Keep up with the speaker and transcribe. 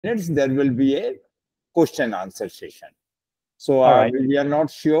minutes, there will be a question answer session. So we are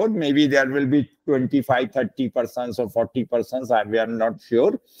not sure. Maybe there will be 25, 30% or 40%. We are not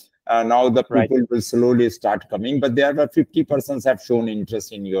sure. Now the people will slowly start coming, but there are 50% have shown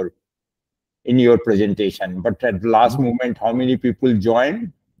interest in your presentation. But at the last moment, how many people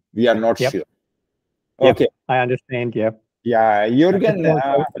join, we are not sure. Okay, I understand. Yeah,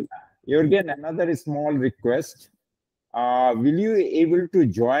 Jurgen, another small request. Will you able to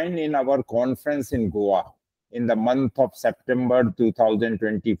join in our conference in Goa in the month of September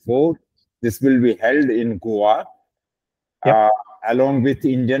 2024? This will be held in Goa along with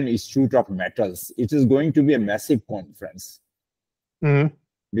Indian Institute of Metals. It is going to be a massive conference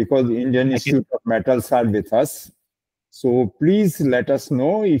because Indian Institute of Metals are with us. So please let us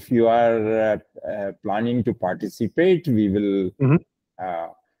know if you are planning to participate. We will,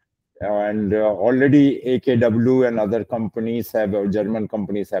 and already AKW and other companies have, German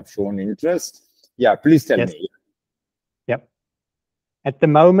companies have shown interest. Yeah, please tell me. At the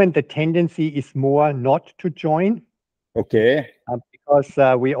moment, the tendency is more not to join. Okay. Because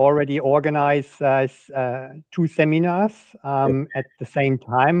we already organize 2 seminars at the same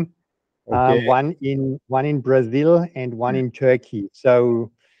time. One in Brazil and one in Turkey.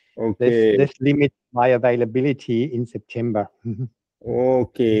 So this limits my availability in September.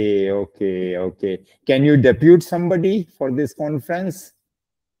 Okay. Can you depute somebody for this conference?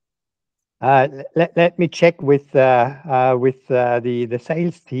 Let me check with the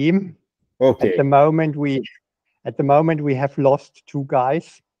sales team. Okay. At the moment we have lost 2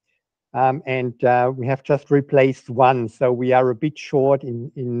 guys. And we have just replaced 1, so we are a bit short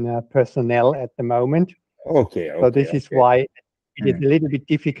in personnel at the moment. So this is why it is a little bit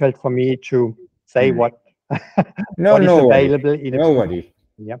difficult for me to say what is available.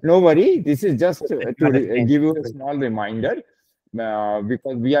 No worry. This is just to give you a small reminder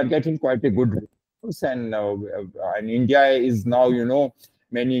because we are getting quite a good response, and India is now,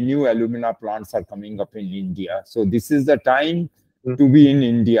 many new alumina plants are coming up in India. So this is the time to be in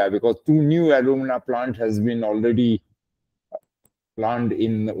India because 2 new alumina plant has been already planned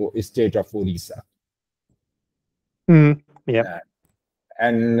in the state of Orissa.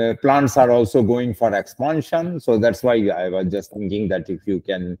 And plants are also going for expansion. So that's why I was just thinking that if you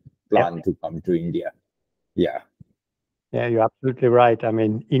can plan to come to India. Yeah, you're absolutely right. I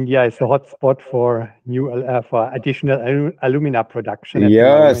mean, India is a hotspot for additional alumina production.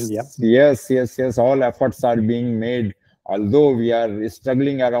 Yes. All efforts are being made. Although we are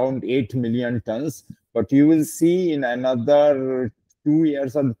struggling around 8 million tons, but you will see in another 2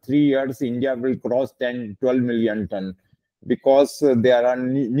 years or 3 years, India will cross 10, 12 million ton because there are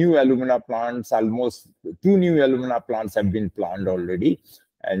new alumina plants. Almost 2 new alumina plants have been planned already.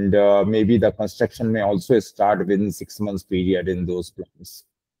 And maybe the construction may also start within 6 months period in those plants.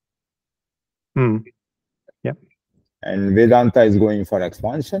 And Vedanta is going for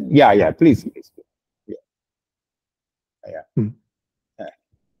expansion. Yeah, please.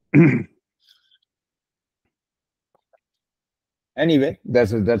 Anyway,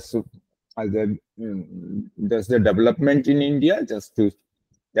 that's the development in India, just to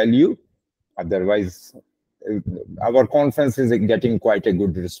tell you. Otherwise, our conference is getting quite a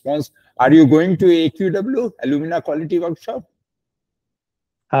good response. Are you going to AQW, Alumina Quality Workshop?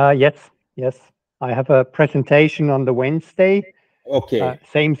 Yes. I have a presentation on the Wednesday. Okay.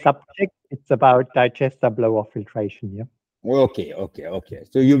 Same subject. It's about digester blow-off filtration. Okay.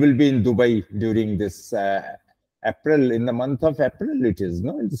 So you will be in Dubai during this April, in the month of April, it is,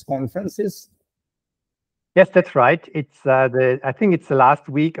 no? This conference is? Yes, that's right. It's I think it's the last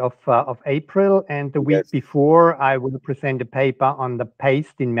week of April, and the week before I will present a paper on the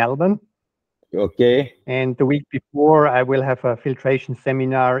paste in Melbourne. Okay. And the week before I will have a filtration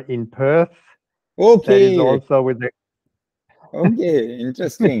seminar in Perth. Okay. That is also with the. Okay,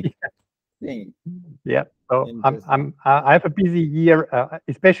 interesting. Yeah. So I have a busy year,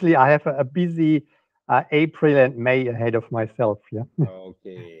 especially I have a busy April and May ahead of myself. Yeah.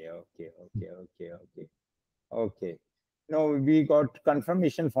 Okay. No, we got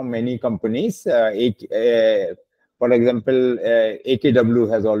confirmation from many companies. For example, AKW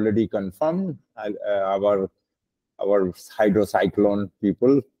has already confirmed our hydrocyclone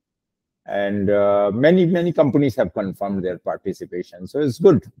people, and many companies have confirmed their participation. So it's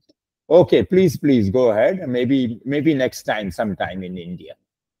good. Okay, please go ahead. Maybe next time, sometime in India.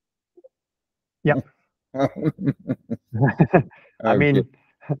 Yeah. I mean,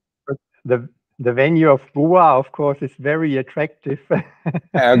 the venue of Goa, of course, is very attractive.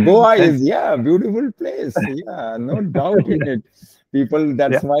 Goa is, a beautiful place. Yeah, no doubt in it. People,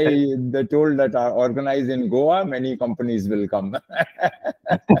 that's why they told that are organized in Goa, many companies will come.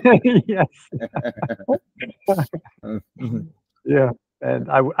 Yes. Yeah. And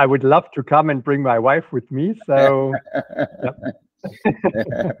I would love to come and bring my wife with me. So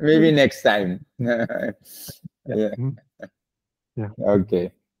maybe next time. Yeah.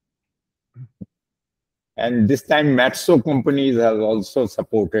 Okay. And this time Matso companies have also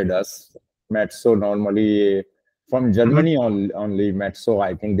supported us. Matso normally from Germany only. Matso,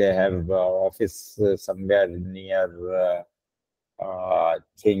 I think they have office somewhere near, I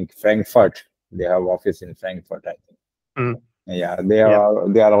think Frankfurt. They have office in Frankfurt, I think. Yeah, they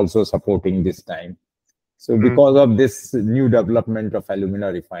are also supporting this time. So because of this new development of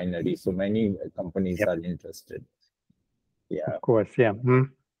alumina refinery, so many companies are interested. Yeah. Of course, yeah.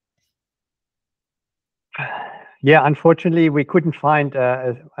 Yeah, unfortunately, we couldn't find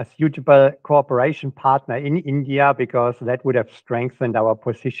a suitable cooperation partner in India because that would have strengthened our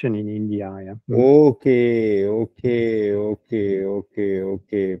position in India. Yeah. Okay.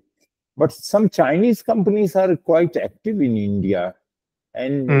 But some Chinese companies are quite active in India.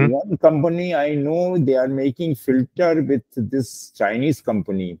 And one company I know, they are making filter with this Chinese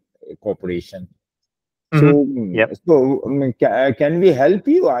company corporation. So, can we help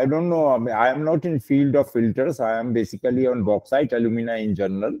you? I don't know. I mean, I am not in field of filters. I am basically on bauxite, alumina in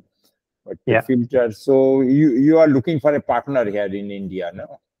general. But the filter. So you are looking for a partner here in India,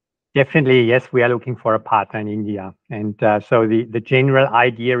 no? Definitely, yes. We are looking for a partner in India, and so the general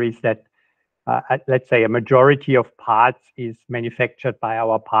idea is that let's say a majority of parts is manufactured by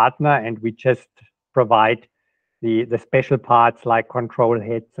our partner, and we just provide the special parts like control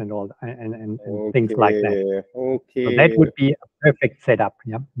heads and all and things like that. Okay. So that would be a perfect setup.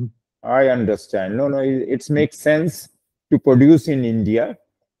 Yeah. I understand. No, it makes sense to produce in India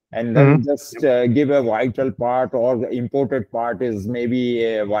and then just give a vital part, or the imported part is maybe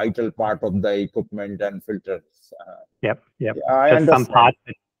a vital part of the equipment and filters. Yep. I understand.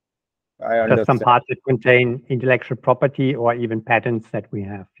 Some parts that contain intellectual property or even patents that we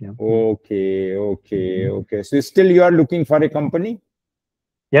have. Yeah. Okay. So still you are looking for a company?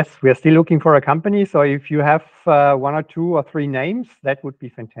 Yes, we are still looking for a company. So if you have 1 or 2 or 3 names, that would be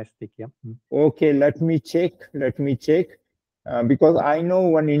fantastic. Yeah. Okay, let me check. Because I know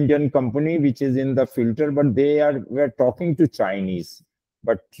one Indian company which is in the filter, but we're talking to Chinese.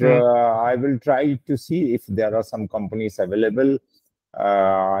 But I will try to see if there are some companies available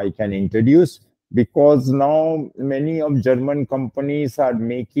I can introduce, because now many of German companies are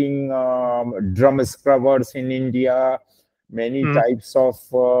making drum scrubbers in India, many types of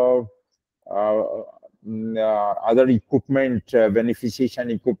other equipment, beneficiation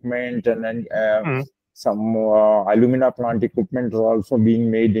equipment, and then some alumina plant equipment is also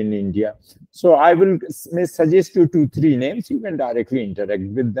being made in India. So I may suggest you 2-3 names. You can directly interact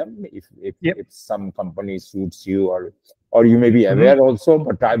with them if some company suits you, or you may be aware also.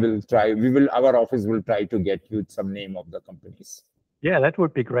 But I will try. Our office will try to get you some name of the companies. Yeah, that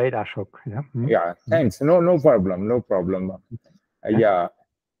would be great, Ashok. Yeah. Yeah. Thanks. No problem. Yeah.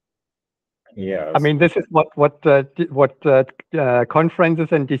 I mean, this is what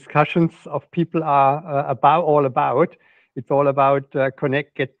conferences and discussions of people are all about. It's all about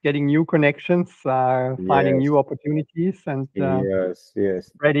getting new connections, finding new opportunities, and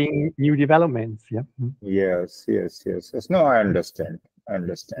spreading new developments. Yeah. Yes. No, I understand.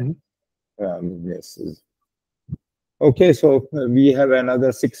 Yes. Okay, so we have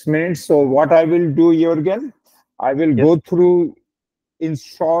another 6 minutes. So what I will do, Jurgen, I will go through in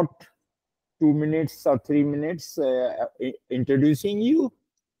short 2 minutes or 3 minutes introducing you.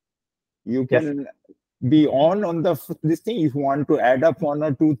 You can be on this thing. If you want to add up 1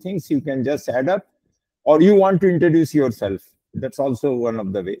 or 2 things, you can just add up, or you want to introduce yourself. That's also one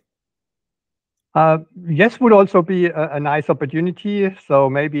of the way. Yes, would also be a nice opportunity. So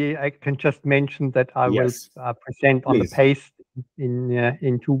maybe I can just mention that I will present on the PACE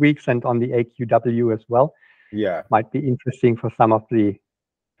in 2 weeks and on the AQW as well. Yeah, might be interesting for some of the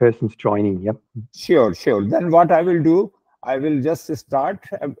persons joining. Yep. Sure. Then what I will do, I will just start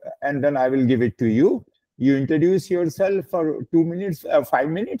and then I will give it to you. You introduce yourself for 2 minutes, 5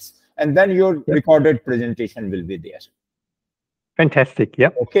 minutes, and then your recorded presentation will be there. Fantastic.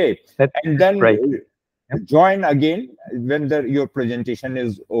 Yep. Okay. And then great. Join again when your presentation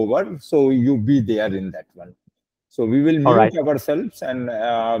is over. So you be there in that one. So we will mute ourselves and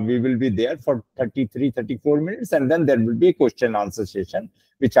we will be there for 34 minutes. And then there will be a question answer session,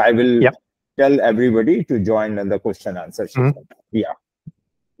 which I will tell everybody to join in the question answer session. Yeah.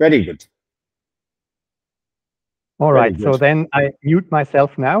 Very good. All right. So then I mute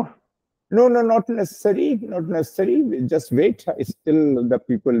myself now. No, no, not necessary. Not necessary. We just wait. Still, the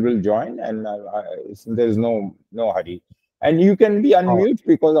people will join, and there is no hurry. And you can be unmute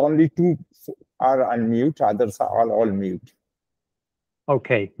because only two are unmute. Others are all mute.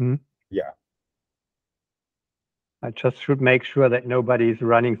 Okay. Yeah. I just should make sure that nobody is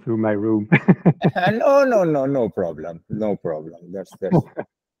running through my room. No problem. No problem. That's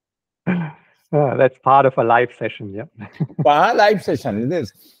that's part of a live session. Yeah. Live session.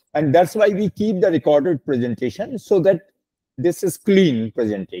 This, and that's why we keep the recorded presentation so that this is clean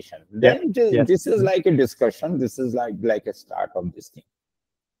presentation. Then this is like a discussion. This is like a start of this thing.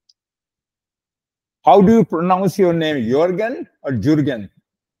 How do you pronounce your name? Jurgen or Jurgen?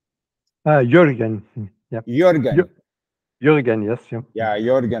 Jurgen. Yeah. Jurgen. Jurgen, yes. Yeah,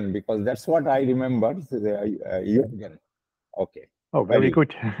 Jurgen, because that's what I remember. Jurgen. Okay. Oh, very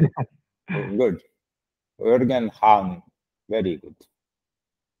good. Good. Jurgen Hahn. Very good.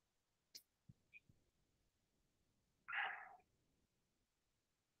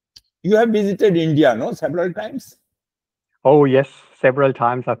 You have visited India, no? Several times? Oh, yes, several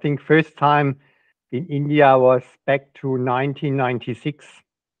times. I think first time in India was back to 1996.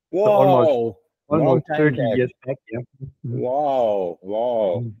 Wow. So almost 30 years back. Yeah.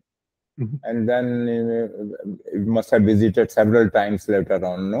 Wow. And then you must have visited several times later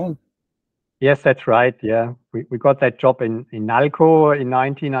on, no? Yes, that's right. Yeah, we got that job in Nalco in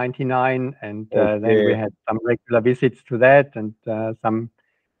 1999, and then we had some regular visits to that, and some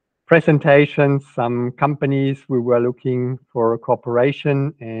presentations, some companies we were looking for a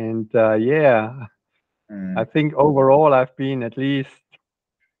cooperation, and I think overall I've been at least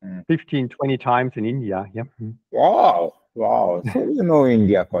 15, 20 times in India. Yeah. Wow. So you know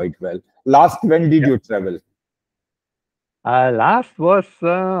India quite well. When did you travel? Last was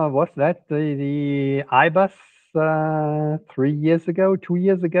that the IBAAS 3 years ago, 2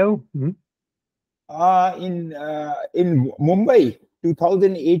 years ago? In Mumbai.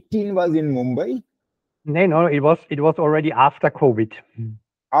 2018 was in Mumbai. No, it was already after COVID.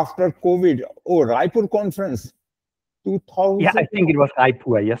 After COVID. Oh, Raipur conference. 2000. Yeah, I think it was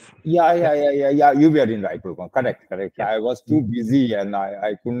Raipur. Yes. Yeah. You were in Raipur. Correct. Yeah. I was too busy and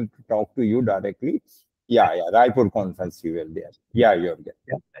I couldn't talk to you directly. Yeah. Raipur conference, you were there. Yeah, you're there.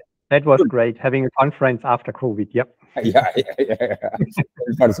 Yeah, that was great, having a conference after COVID. Yep. Yeah.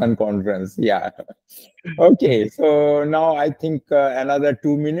 In-person conference. Yeah. Okay. So now I think another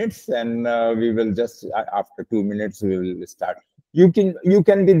 2 minutes, and we will just after 2 minutes we will start. You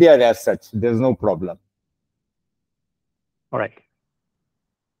can be there as such. There's no problem. All right.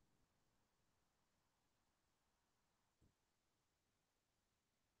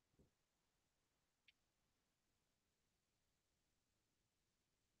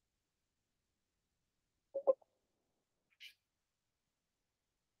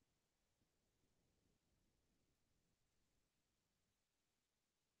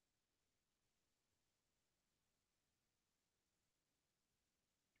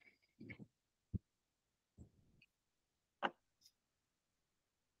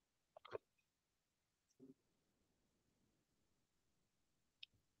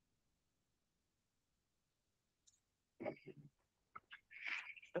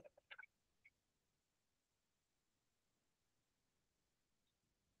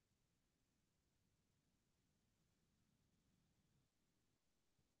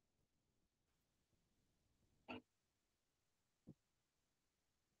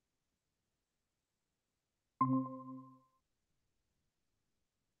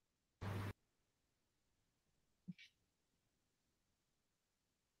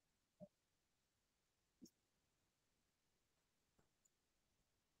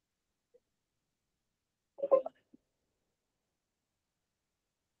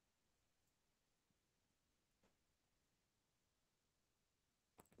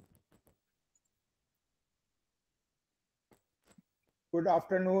 Good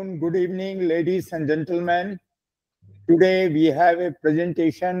afternoon, good evening, ladies and gentlemen. Today we have a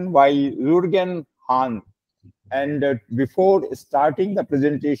presentation by Jurgen Hahn. And before starting the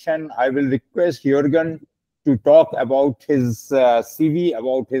presentation, I will request Jurgen to talk about his CV,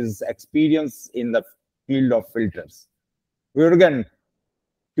 about his experience in the field of filters. Jurgen,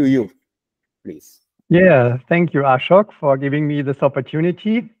 to you, please. Yeah, thank you, Ashok, for giving me this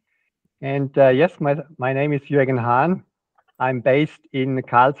opportunity. And yes, my name is Jurgen Hahn. I'm based in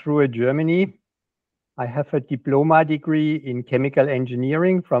Karlsruhe, Germany. I have a diploma degree in chemical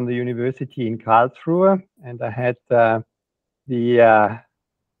engineering from the university in Karlsruhe, and I had the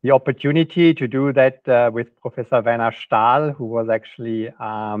opportunity to do that with Professor Werner Stahl, who was actually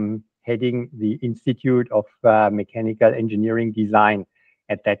heading the Institute of Mechanical Engineering Design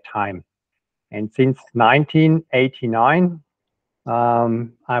at that time. And since 1989,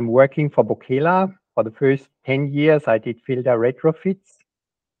 I'm working for BOKELA. For the first 10 years, I did filter retrofits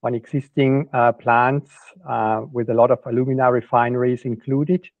on existing plants with a lot of alumina refineries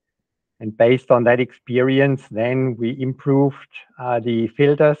included. And based on that experience, then we improved the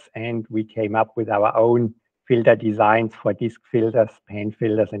filters and we came up with our own filter designs for disc filters, pan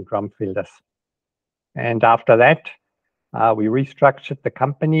filters, and drum filters. And after that, we restructured the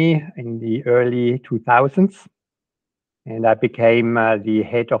company in the early 2000s. And I became the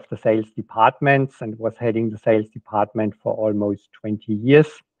head of the sales departments and was heading the sales department for almost 20 years.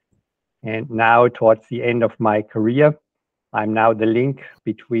 And now, towards the end of my career, I'm now the link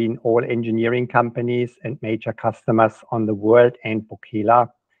between all engineering companies and major customers on the world and BOKELA.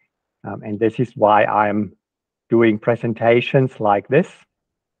 And this is why I'm doing presentations like this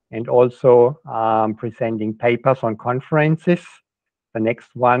and also presenting papers on conferences. The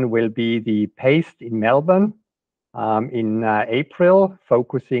next one will be the PASTE in Melbourne in April,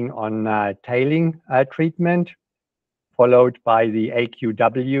 focusing on tailing treatment, followed by the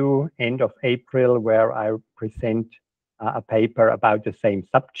AQW end of April, where I present a paper about the same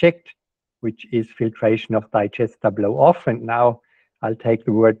subject, which is filtration of digester blow-off. And now I'll take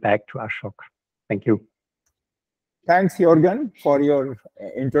the word back to Ashok. Thank you. Thanks, Jurgen, for your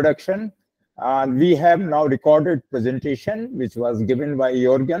introduction. We have now recorded presentation, which was given by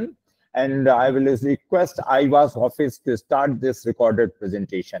Jurgen, and I will request IBAAS office to start this recorded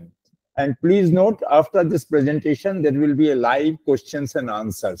presentation. And please note, after this presentation, there will be a live questions and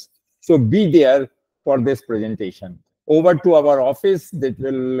answers. So be there for this presentation. Over to our office that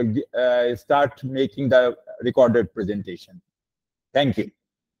will start making the recorded presentation. Thank you.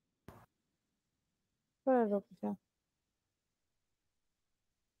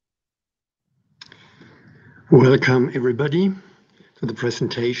 Welcome everybody to the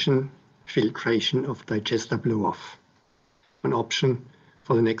presentation, Filtration of Digester Blow-off, an option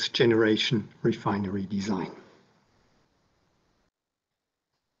for the next generation refinery design.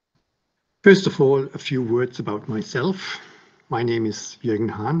 First of all, a few words about myself. My name is Jurgen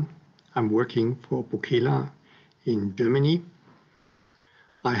Hahn. I'm working for BOKELA in Germany.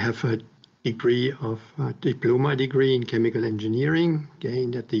 I have a diploma degree in chemical engineering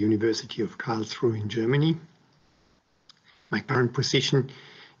gained at the University of Karlsruhe in Germany. My current position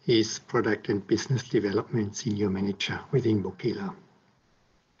is Product and Business Development Senior Manager within BOKELA.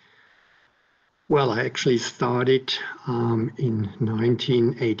 Well, I actually started in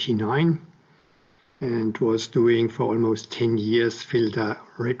 1989 and was doing for almost 10 years filter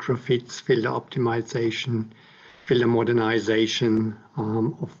retrofits, filter optimization, filter modernization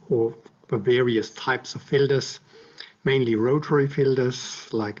of various types of filters, mainly rotary filters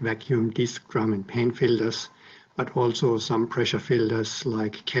like vacuum, disc, drum, and pan filters, but also some pressure filters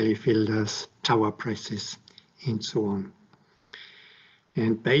like Kelly filters, tower presses, and so on.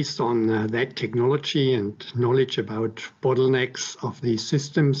 And based on that technology and knowledge about bottlenecks of these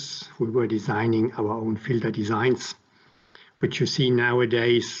systems, we were designing our own filter designs, which you see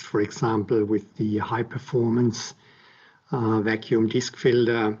nowadays, for example, with the high performance vacuum disc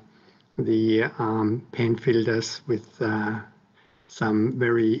filter, the pan filters with some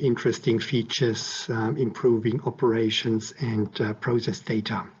very interesting features, improving operations and process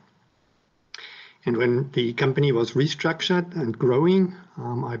data. And when the company was restructured and growing,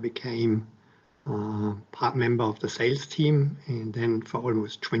 I became part member of the sales team. And then for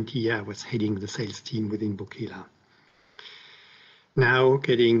almost 20 years, I was heading the sales team within BOKELA. Now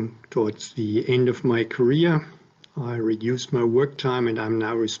getting towards the end of my career, I reduced my work time and I'm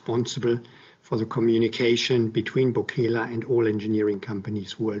now responsible for the communication between BOKELA and all engineering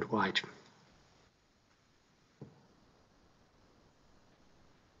companies worldwide.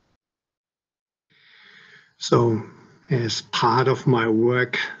 So as part of my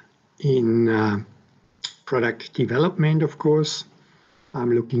work in product development, of course,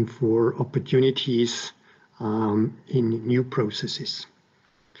 I'm looking for opportunities in new processes.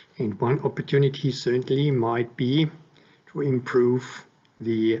 And one opportunity certainly might be to improve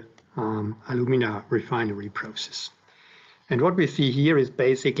the alumina refinery process. And what we see here is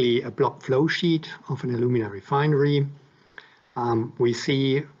basically a block flow sheet of an alumina refinery. We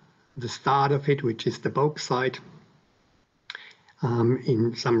see the start of it, which is the bulk side.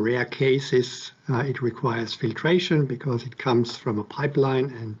 In some rare cases, it requires filtration because it comes from a pipeline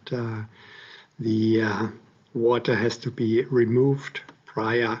and the water has to be removed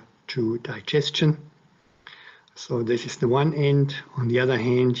prior to digestion. So this is the one end. On the other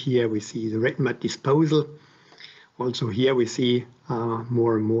hand, here we see the red mud disposal. Also here we see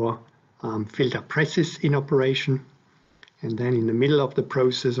more and more filter presses in operation. And then in the middle of the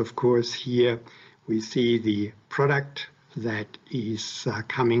process, of course, here we see the product that is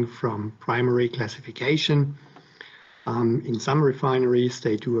coming from primary classification. In some refineries,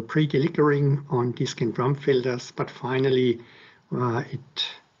 they do a pre-deliquoring on disc and drum filters, but finally it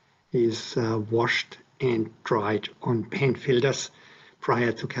is washed and dried on pan filters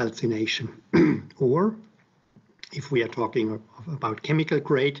prior to calcination. Or if we are talking about chemical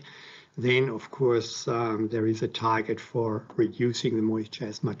grade, then of course there is a target for reducing the moisture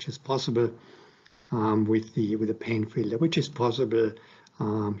as much as possible with the pan filter, which is possible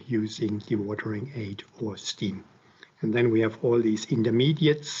using dewatering aid or steam. And then we have all these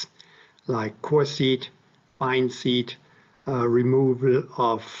intermediates like core seed, bind seed, removal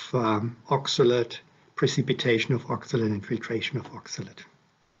of oxalate, precipitation of oxalate, and filtration of oxalate.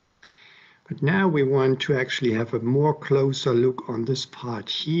 But now we want to actually have a more closer look on this part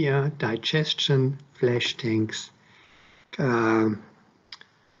here: digestion, flash tanks,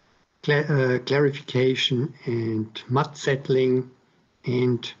 clarification and mud settling,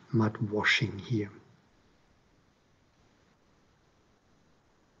 and mud washing here.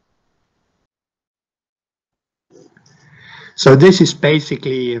 So this is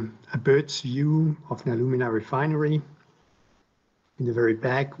basically a bird's view of an alumina refinery. In the very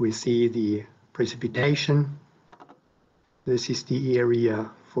back, we see the precipitation. This is the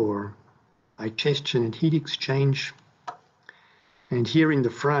area for digestion and heat exchange. And here in the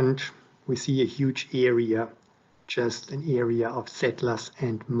front, we see a huge area, just an area of settlers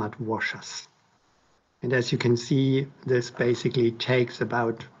and mud washers. And as you can see, this basically takes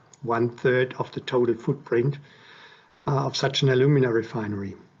about 1/3 of the total footprint of such an alumina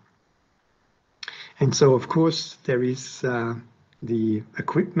refinery. And so, of course, there is the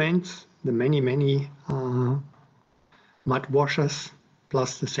equipment, the many mud washers,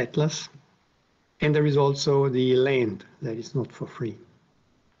 plus the settlers. And there is also the land that is not for free.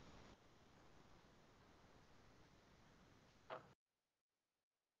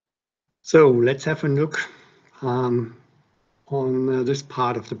 So let's have a look on this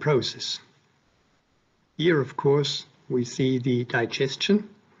part of the process. Here, of course, we see the digestion.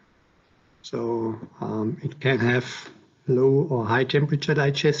 So it can have low or high temperature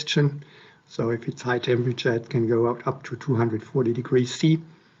digestion. So if it's high temperature, it can go up to 240 degrees C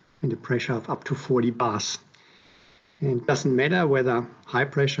and a pressure of up to 40 bars. And it doesn't matter whether high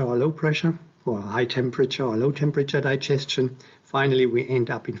pressure or low pressure, or high temperature or low temperature digestion. Finally, we end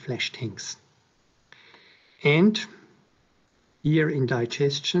up in flash tanks. And here in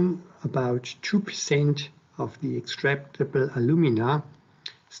digestion, about 2% of the extractable alumina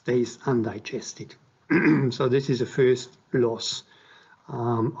stays undigested. So this is a first loss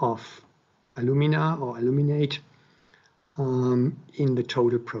of alumina or aluminate in the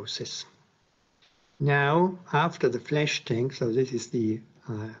total process. Now, after the flash tank, so this is the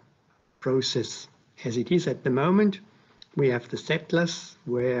process as it is at the moment, we have the settlers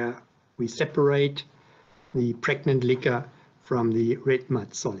where we separate the pregnant liquor from the red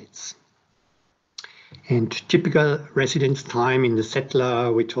mud solids. And typical residence time in the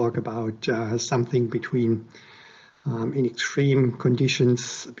settler, we talk about something between, in extreme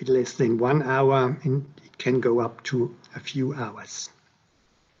conditions, a bit less than 1 hour, and it can go up to a few hours.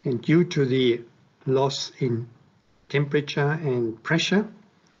 And due to the loss in temperature and pressure,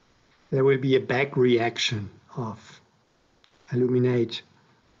 there will be a back reaction of aluminate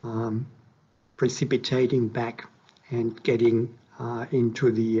precipitating back and getting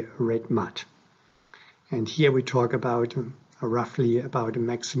into the red mud. And here we talk about roughly about a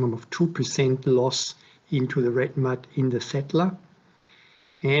maximum of 2% loss into the red mud in the settler.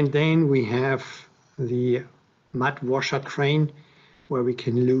 And then we have the mud washer train where we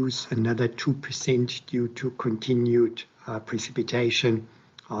can lose another 2% due to continued precipitation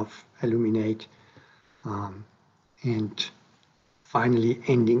of aluminate and finally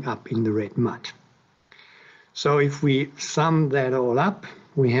ending up in the red mud. So if we sum that all up,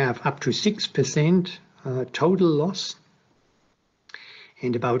 we have up to 6% total loss,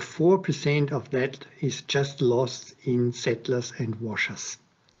 and about 4% of that is just lost in settlers and washers.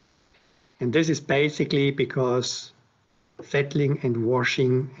 And this is basically because settling and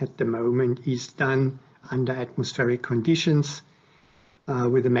washing at the moment is done under atmospheric conditions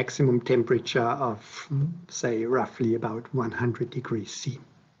with a maximum temperature of, say, roughly about 100 degrees C.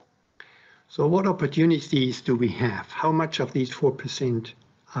 So what opportunities do we have? How much of these 4%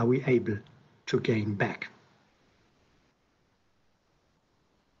 are we able to gain back?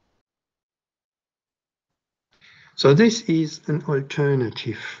 So this is an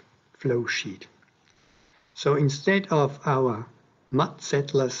alternative flow sheet. So instead of our mud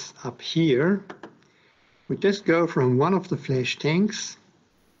settlers up here, We just go from one of the flash tanks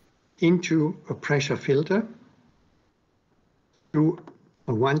into a pressure filter, do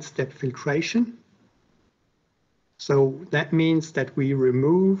a one-step filtration. So that means that we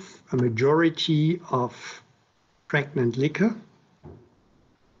remove a majority of pregnant liquor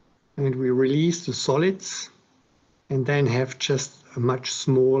and we release the solids and then have just a much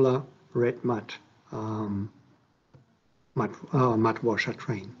smaller red mud washer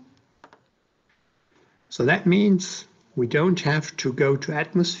train. So that means we don't have to go to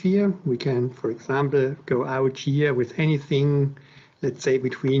atmosphere. We can, for example, go out here with anything, let's say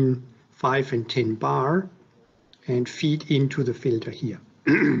between 5 and 10 bar, and feed into the filter here.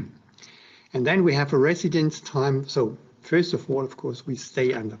 And then we have a residence time. So first of all, of course, we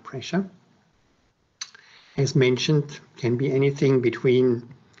stay under pressure. As mentioned, can be anything between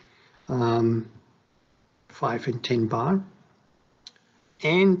 5 and 10 bar.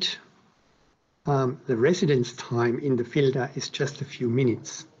 And the residence time in the filter is just a few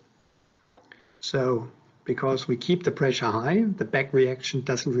minutes. So because we keep the pressure high, the back reaction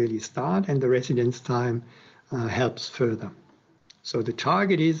doesn't really start and the residence time helps further. So the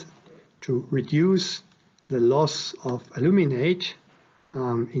target is to reduce the loss of aluminate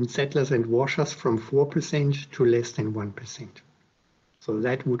in settlers and washers from 4% to less than 1%. So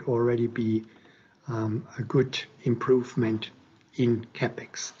that would already be a good improvement in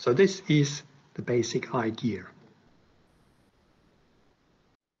CapEx. So this is the basic idea.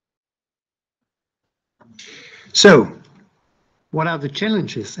 So what are the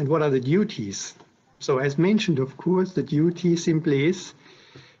challenges and what are the duties? So as mentioned, of course, the duty simply is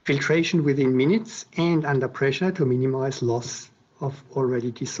filtration within minutes and under pressure to minimize loss of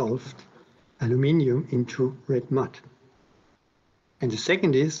already dissolved aluminium into red mud. And the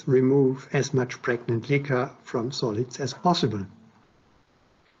second is remove as much pregnant liquor from solids as possible.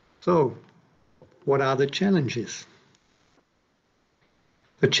 So what are the challenges?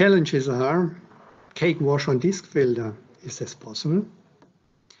 The challenges are cake wash on disc filter, is this possible?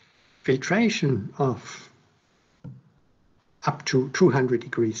 Filtration of up to 200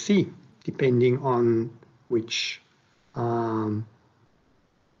 degrees C, depending on which flash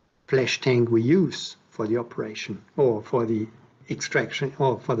tank we use for the operation or for the extraction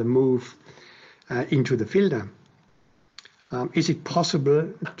or for the move into the filter. Is it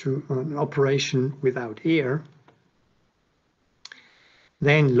possible to an operation without air?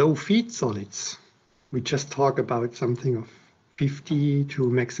 Then low feed solids. We just talk about something of 50 to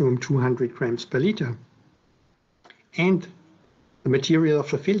maximum 200 grams per liter. And the material of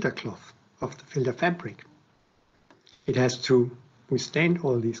the filter cloth, of the filter fabric. It has to withstand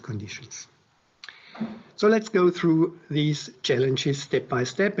all these conditions. So let's go through these challenges step by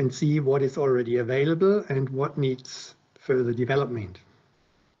step and see what is already available and what needs further development.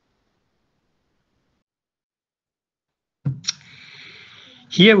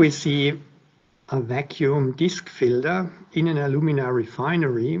 Here we see a vacuum disc filter in an alumina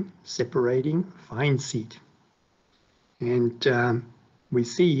refinery separating fine seed. And we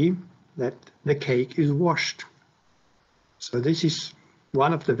see that the cake is washed. So this is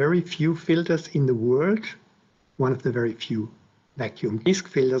one of the very few filters in the world, one of the very few vacuum disc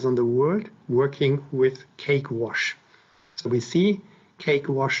filters on the world working with cake wash. So we see cake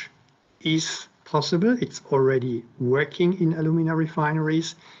wash is possible. It's already working in alumina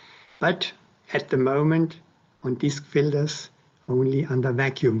refineries, but at the moment on disc filters only under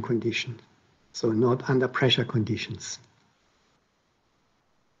vacuum conditions, so not under pressure conditions.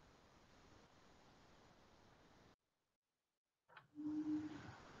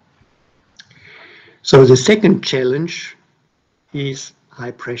 So the second challenge is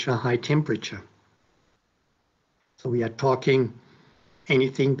high pressure, high temperature. So we are talking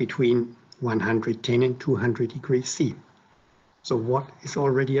anything between 110 and 200 degrees C. So what is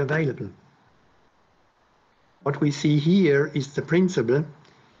already available? What we see here is the principle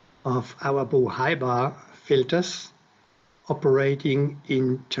of our BOKELA filters operating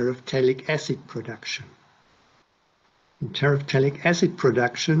in terephthalic acid production. In terephthalic acid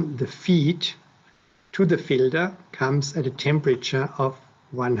production, the feed to the filter comes at a temperature of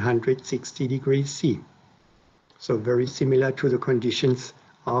 160 degrees C. So very similar to the conditions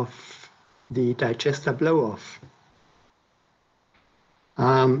of the digester blow-off.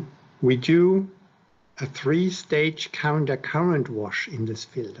 We do a 3-stage counter-current wash in this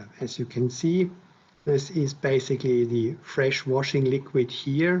filter. As you can see, this is basically the fresh washing liquid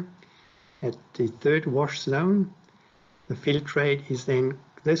here at the 3rd wash zone. The filtrate is then,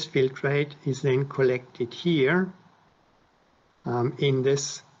 this filtrate is then collected here in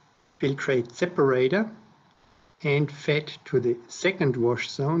this filtrate separator and fed to the 2nd wash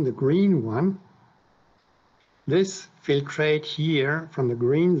zone, the green one, this filtrate here from the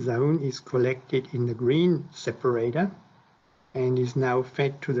green zone is collected in the green separator and is now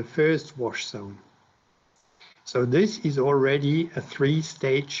fed to the first wash zone. So this is already a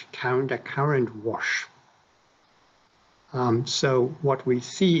 3-stage counter-current wash. So what we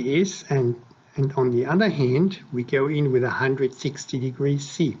see is, and on the other hand, we go in with 160 degrees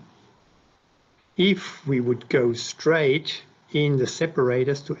C. If we would go straight in the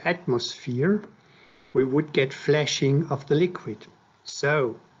separators to atmosphere, we would get flashing of the liquid.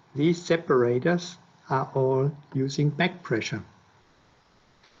 So these separators are all using back pressure.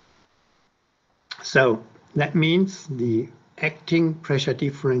 So that means the acting pressure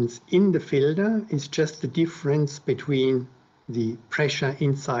difference in the filter is just the difference between the pressure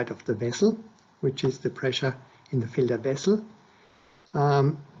inside of the vessel, which is the pressure in the filter vessel,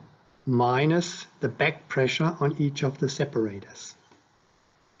 minus the back pressure on each of the separators.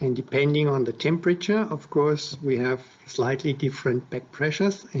 And depending on the temperature, of course, we have slightly different back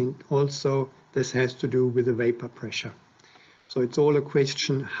pressures, and also this has to do with the vapor pressure. So it's all a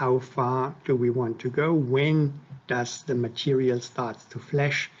question, how far do we want to go? When does the material start to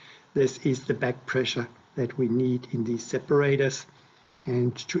flash? This is the back pressure that we need in these separators.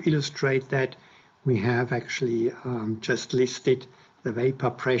 And to illustrate that, we have actually just listed the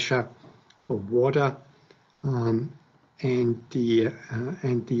vapor pressure of water and the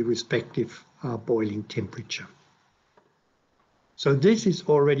respective boiling temperature. So this is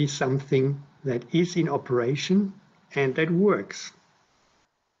already something that is in operation and that works.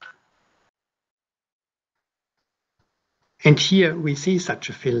 And here we see such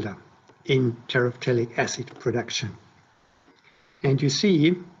a filter in terephthalic acid production. And you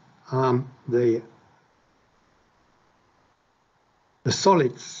see the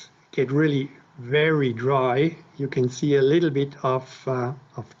solids get really very dry. You can see a little bit of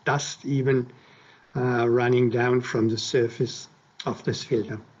dust even running down from the surface of this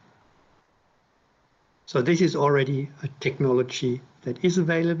filter. So this is already a technology that is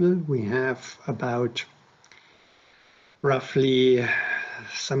available. We have about roughly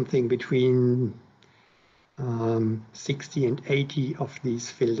something between 60 and 80 of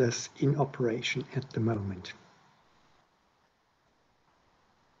these filters in operation at the moment.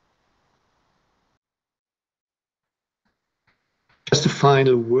 Just a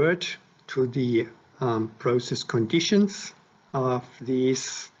final word to the process conditions of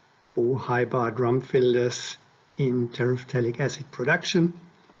these high bar drum filters in terephthalic acid production.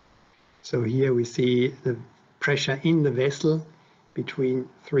 So here we see the pressure in the vessel between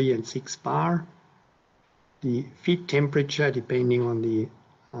 3 and 6 bar. The feed temperature, depending on the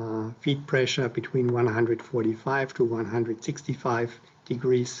feed pressure, between 145 to 165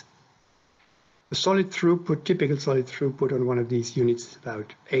 degrees. The solid throughput, typical solid throughput on one of these units is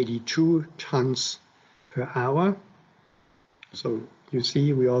about 82 tons per hour. So you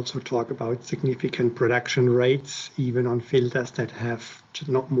see, we also talk about significant production rates, even on filters that have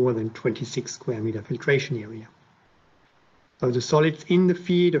not more than 26 square meter filtration area. So the solids in the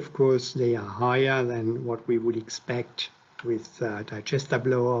feed, of course, they are higher than what we would expect with digester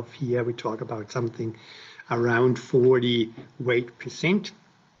blow-off. Here we talk about something around 40 weight%.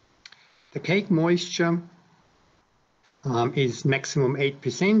 The cake moisture is maximum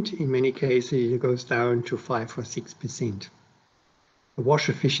 8%. In many cases, it goes down to 5 or 6%. The wash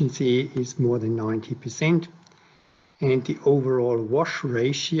efficiency is more than 90%. And the overall wash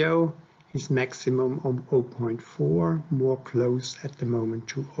ratio is maximum of 0.4, more close at the moment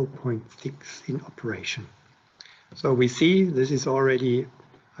to 0.6 in operation. So we see this is already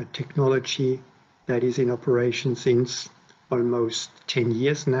a technology that is in operation since almost 10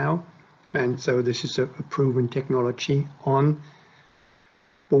 years now. And so this is a proven technology on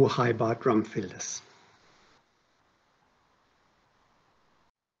high bar drum filters.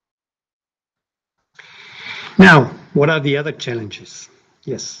 Now, what are the other challenges?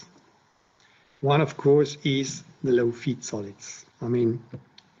 Yes. One, of course, is the low feed solids. I mean,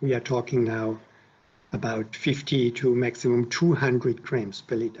 we are talking now about 50 to maximum 200 grams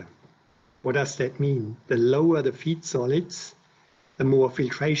per liter. What does that mean? The lower the feed solids, the more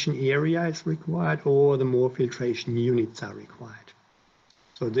filtration area is required, or the more filtration units are required.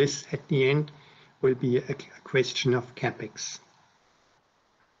 So this, at the end, will be a question of CapEx.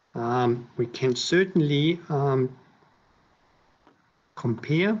 We can certainly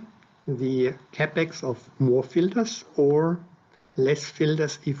compare the CapEx of more filters or less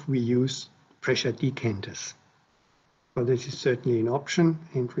filters if we use pressure decanters. So this is certainly an option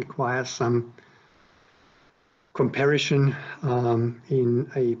and requires some comparison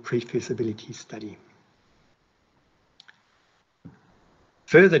in a pre-feasibility study.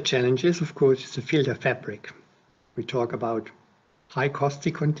 Further challenges, of course, is the filter fabric. We talk about high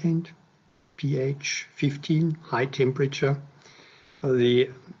caustic content, pH 15, high temperature. The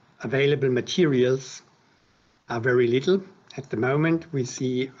available materials are very little. At the moment, we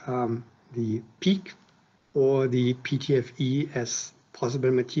see the PEEK or the PTFE as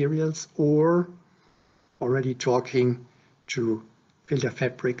possible materials, or already talking to filter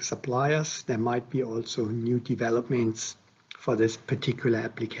fabric suppliers. There might be also new developments for this particular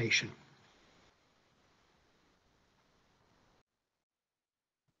application.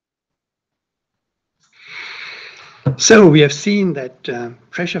 So we have seen that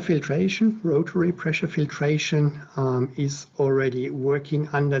pressure filtration, rotary pressure filtration, is already working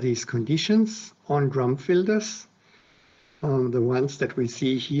under these conditions on drum filters, the ones that we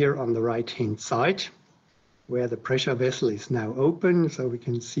see here on the right-hand side, where the pressure vessel is now open. So we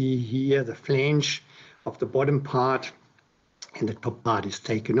can see here the flange of the bottom part, and the top part is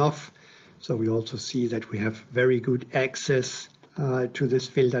taken off. So we also see that we have very good access to this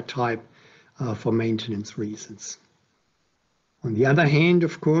filter type for maintenance reasons. On the other hand,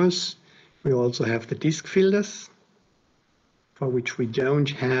 of course, we also have the disc filters, for which we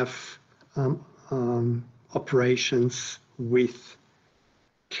don't have operations with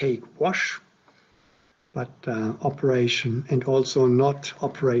cake wash, but operation and also not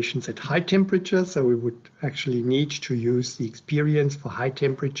operations at high temperature. So we would actually need to use the experience for high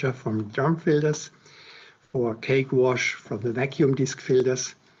temperature from drum filters, for cake wash from the vacuum disc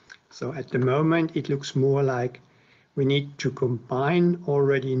filters. So at the moment, it looks more like we need to combine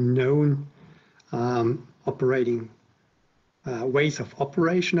already known operating ways of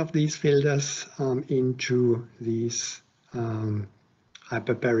operation of these filters into these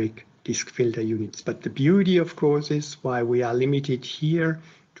hyperbaric disc filter units. But the beauty, of course, is why we are limited here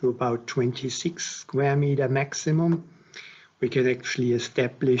to about 26 square meter maximum. We can actually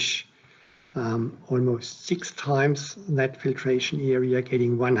establish almost 6 times that filtration area,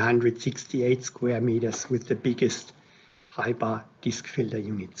 getting 168 square meters with the biggest high bar disc filter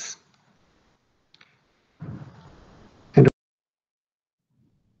units. And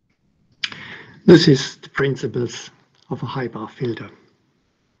this is the principles of a high bar filter.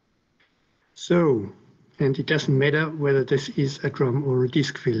 So, and it doesn't matter whether this is a drum or a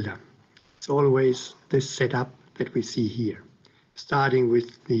disc filter. It's always this setup that we see here. Starting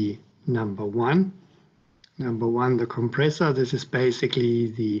with the number one, the compressor. This is basically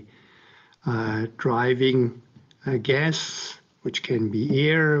the driving gas, which can be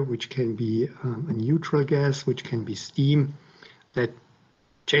air, which can be a neutral gas, which can be steam, that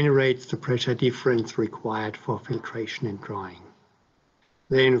generates the pressure difference required for filtration and drying.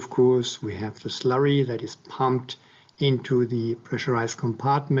 Then, of course, we have the slurry that is pumped into the pressurized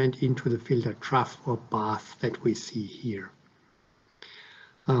compartment, into the filter trough or bath that we see here.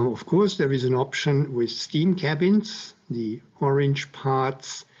 Of course, there is an option with steam cabins. The orange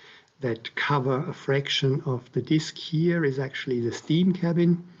parts that cover a fraction of the disc here is actually the steam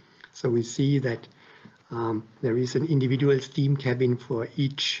cabin. So we see that there is an individual steam cabin for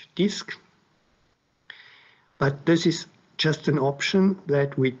each disc. But this is just an option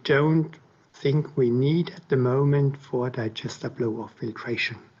that we don't think we need at the moment for digester blow-off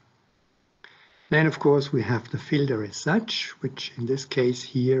filtration. Then, of course, we have the filter as such, which in this case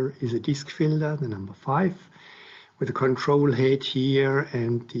here is a disc filter, the number 5, with a control head here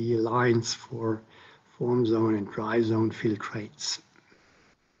and the lines for form zone and dry zone filtrates.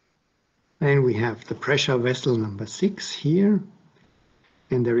 Then we have the pressure vessel number 6 here,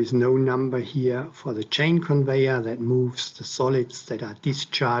 and there is no number here for the chain conveyor that moves the solids that are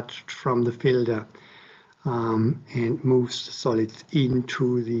discharged from the filter and moves the solids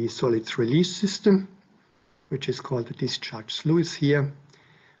into the solids release system, which is called the discharge sluice here.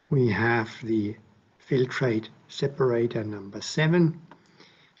 We have the filtrate separator number 7,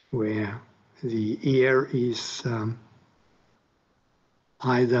 where the air is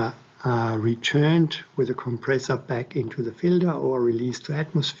either returned with a compressor back into the filter or released to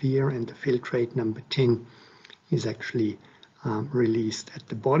atmosphere, and the filtrate number 10 is actually released at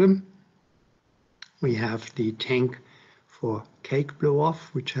the bottom. We have the tank for cake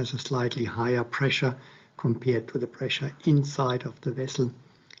blow-off, which has a slightly higher pressure compared to the pressure inside of the vessel.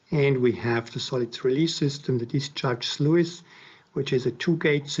 And we have the solids release system, the discharge sluice, which is a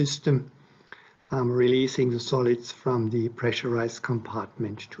 2-gate system, releasing the solids from the pressurized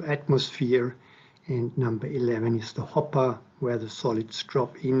compartment to atmosphere. And number 11 is the hopper, where the solids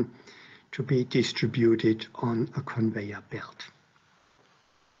drop in to be distributed on a conveyor belt.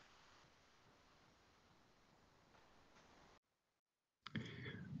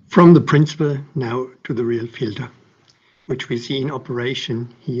 From the principle now to the real filter, which we see in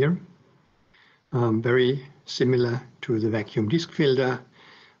operation here. very similar to the vacuum disc filter,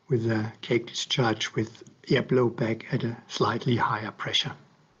 with a cake discharge with air blowback at a slightly higher pressure.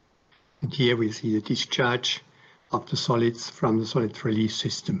 And here we see the discharge of the solids from the solid release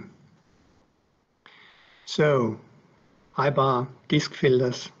system. So IBAAS disc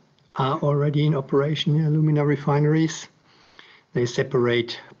filters are already in operation in alumina refineries. They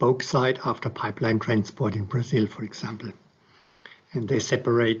separate bauxite after pipeline transport in Brazil, for example. And they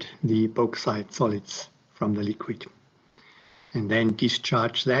separate the bauxite solids from the liquid, and then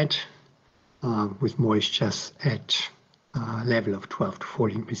discharge that with moistures at a level of 12 to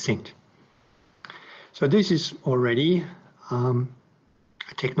 14%. So this is already a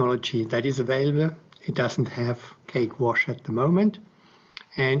technology that is available. It doesn't have cake wash at the moment,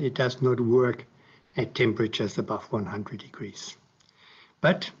 and it does not work at temperatures above 100 degrees.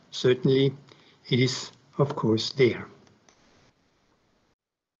 But certainly it is, of course, there.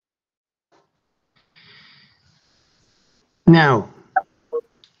 Now,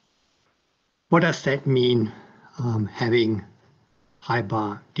 what does that mean, having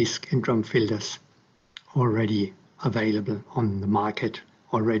IBAAS disc and drum filters already available on the market,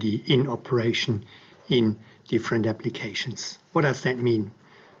 already in operation in different applications? What does that mean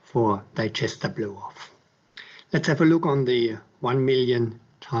for digester blow-off? Let's have a look on the 1 million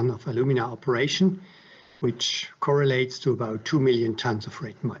ton of alumina operation, which correlates to about 2 million tons of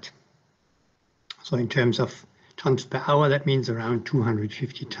red mud. So in terms of tons per hour, that means around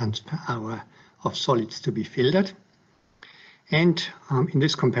 250 tons per hour of solids to be filtered. And in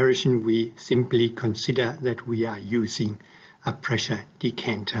this comparison, we simply consider that we are using a pressure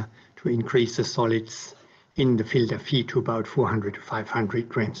decanter to increase the solids in the filter feed to about 400 to 500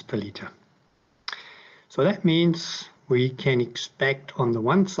 grams per liter. So that means we can expect on the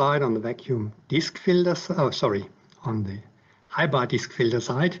one side, on the vacuum disc filter, on the IBAAS disc filter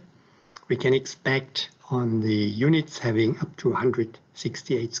side, we can expect on the units having up to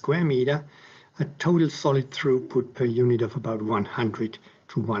 168 square meter, a total solid throughput per unit of about 100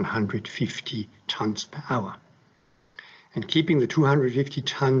 to 150 tons per hour. And keeping the 250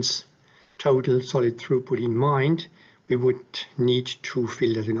 tons total solid throughput in mind, we would need 2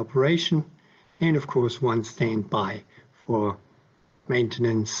 filters in operation, and of course 1 standby for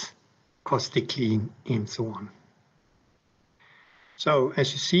maintenance, caustic clean, and so on. So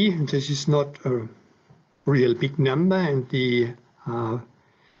as you see, this is not a real big number, and the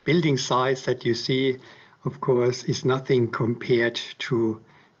building size that you see, of course, is nothing compared to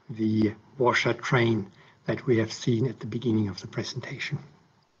the washer train that we have seen at the beginning of the presentation.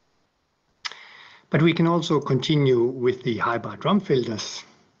 But we can also continue with the IBAAS drum filters,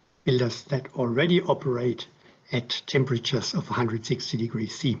 filters that already operate at temperatures of 160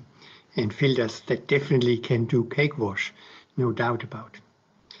 degrees C, and filters that definitely can do cake wash, no doubt about.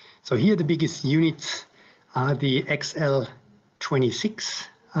 So here the biggest units are the XL26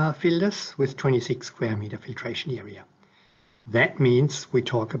 filters with 26 square meter filtration area. That means we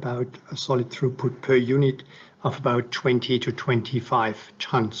talk about a solid throughput per unit of about 20 to 25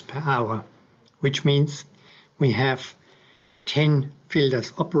 tons per hour, which means we have 10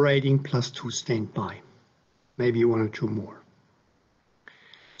 filters operating plus 2 standby, maybe 1 or 2 more.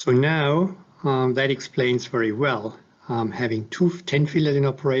 So now that explains very well having 10 filters in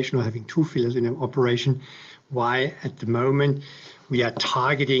operation or having 2 filters in operation, why at the moment we are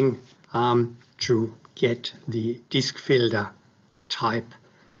targeting to get the disc filter type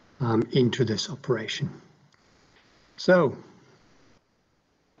into this operation. So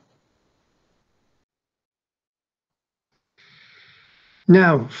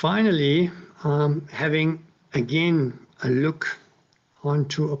now finally, having again a look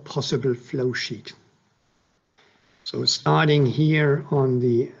onto a possible flow sheet. So starting here on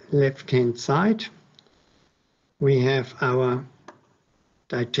the left-hand side, we have our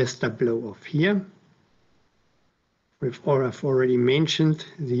digester blow-off here. I've already mentioned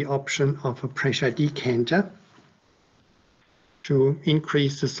the option of a pressure decanter to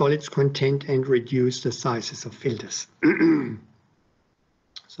increase the solids content and reduce the sizes of filters.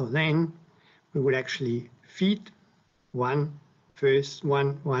 So then we would actually feed one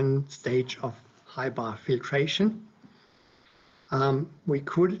stage of IBAAS filtration. We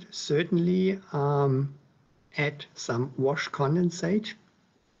could certainly add some wash condensate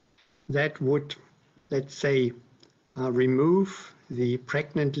that would, let's say, remove the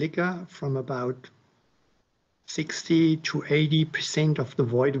pregnant liquor from about 60 to 80% of the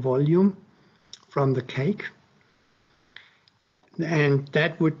void volume from the cake. And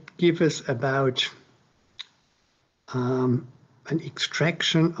that would give us about an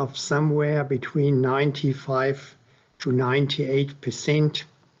extraction of somewhere between 95 to 98%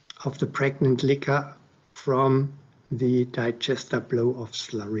 of the pregnant liquor from the digester blow-off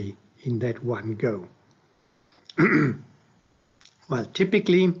slurry in that one go. Well,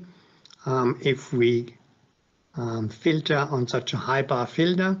 typically, if we filter on such a high bar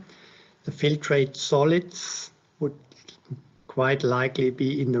filter, the filtrate solids would quite likely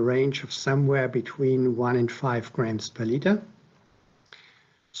be in the range of somewhere between 1 and 5 grams per liter.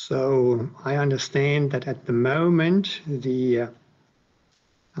 So I understand that at the moment the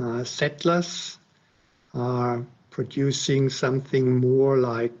settlers are producing something more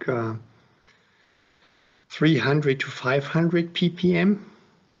like 300 to 500 ppm.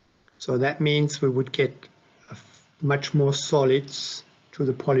 So that means we would get much more solids to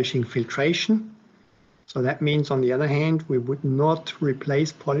the polishing filtration. So that means, on the other hand, we would not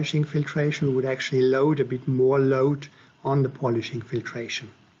replace polishing filtration, we would actually load a bit more load on the polishing filtration.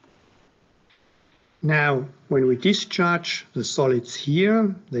 Now, when we discharge the solids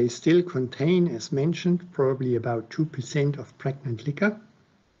here, they still contain, as mentioned, probably about 2% of pregnant liquor.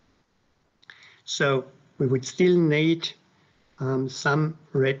 So we would still need some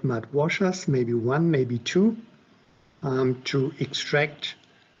red mud washers, maybe 1, maybe 2, to extract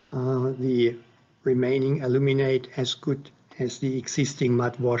the remaining aluminate as good as the existing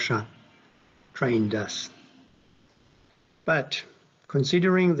mud washer train does. But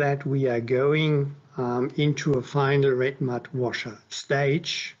considering that we are going into a final red mud washer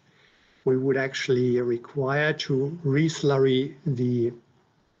stage, we would actually require to reslurry the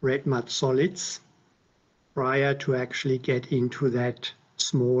red mud solids prior to actually get into that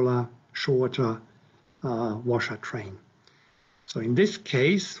smaller, shorter washer train. So in this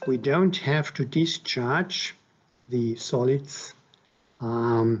case, we don't have to discharge the solids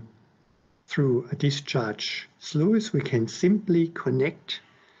through a discharge sluice. We can simply connect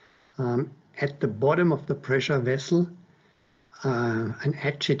at the bottom of the pressure vessel an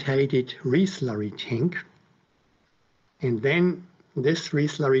agitated reslurry tank, and then this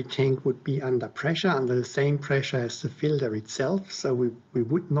reslurry tank would be under pressure, under the same pressure as the filter itself, so we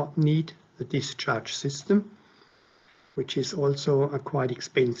would not need the discharge system, which is also a quite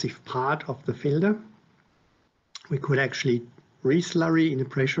expensive part of the filter. We could actually reslurry in a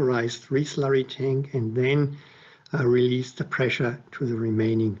pressurized reslurry tank and then release the pressure to the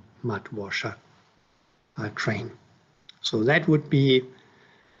remaining mud washer train. So that would be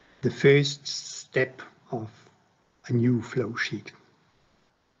the first step of a new flow sheet.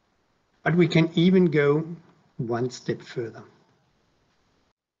 But we can even go one step further.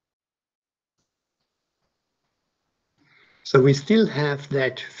 So we still have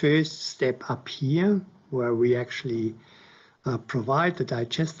that first step up here where we actually provide the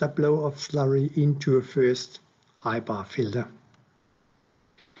digester blow-off slurry into a first high bar filter.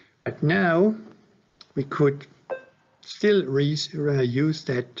 But now we could still use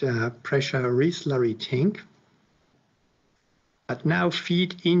that pressure reslurry tank, but now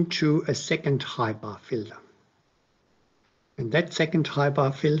feed into a second high bar filter. And that second high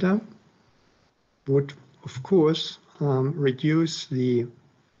bar filter would, of course, reduce the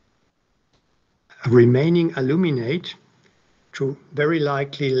remaining aluminate to very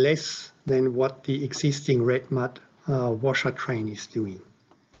likely less than what the existing red mud washer train is doing.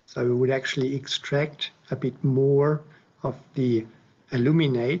 So we would actually extract a bit more of the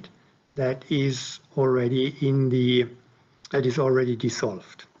aluminate that is already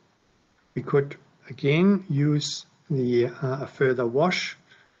dissolved. We could again use the further wash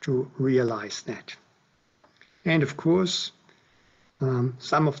to realize that. And of course,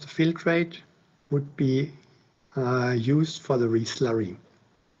 some of the filtrate would be used for the reslurry.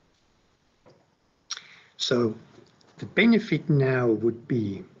 So the benefit now would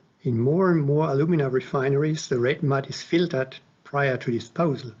be, in more and more alumina refineries, the red mud is filtered prior to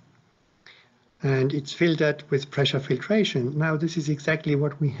disposal. And it's filtered with pressure filtration. Now this is exactly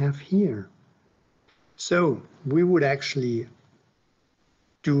what we have here. So we would actually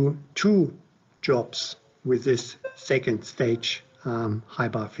do two jobs with this second stage high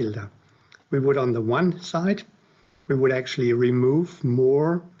bar filter. We would, on the one side, we would actually remove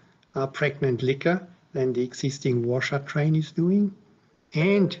more pregnant liquor than the existing washer train is doing,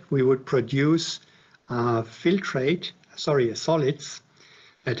 and we would produce solids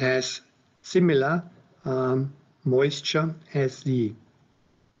that has similar moisture as the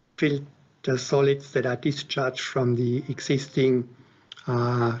filter solids that are discharged from the existing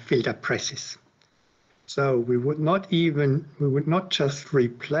filter presses. So we would not just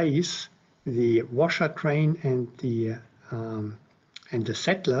replace the washer train and the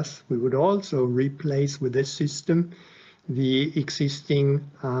settlers. We would also replace with this system the existing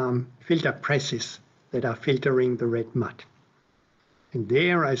filter presses that are filtering the red mud. And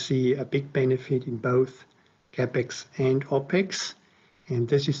there I see a big benefit in both CapEx and OpEx. And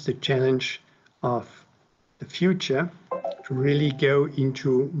this is the challenge of the future, to really go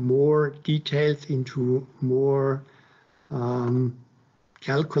into more details, into more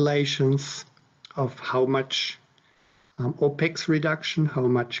calculations of how much OpEx reduction, how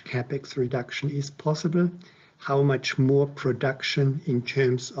much CapEx reduction is possible, how much more production in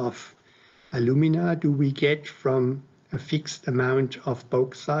terms of alumina do we get from a fixed amount of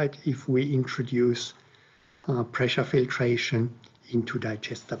bauxite if we introduce pressure filtration into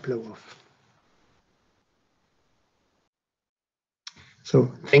digester blow-off.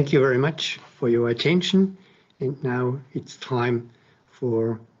 So thank you very much for your attention. And now it's time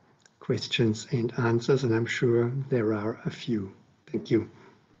for questions and answers, and I'm sure there are a few. Thank you.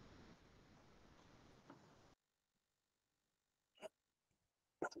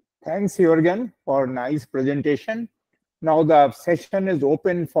 Thanks, Jurgen, for nice presentation. Now the session is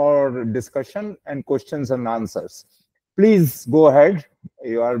open for discussion and questions and answers. Please go ahead.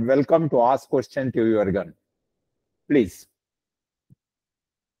 You are welcome to ask question to Jurgen. Please.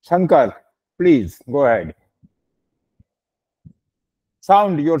 Shankar, please go ahead.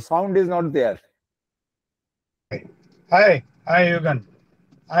 Your sound is not there. Hi, Jurgen.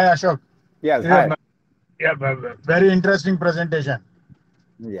 Hi, Ashok. Yes, hi. Yeah, very interesting presentation.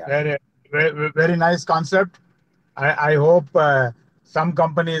 Yeah. Very nice concept. I hope some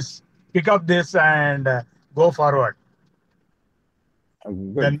companies pick up this and go forward.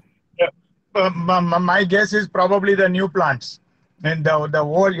 Good. Then, my guess is probably the new plants, and the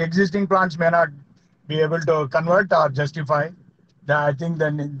old existing plants may not be able to convert or justify. I think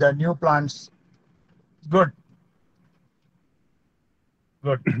the new plants, good.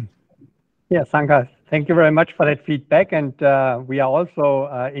 Yeah, Sankar, thank you very much for that feedback. And we are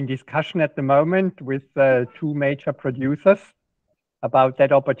also in discussion at the moment with two major producers about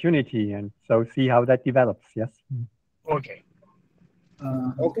that opportunity, and so see how that develops. Yes. Okay.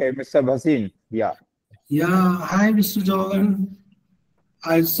 Okay, Mr. Bhasin. Yeah. Yeah. Hi, Mr. Jurgen.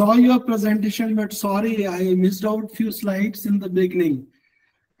 I saw your presentation, but sorry, I missed out few slides in the beginning.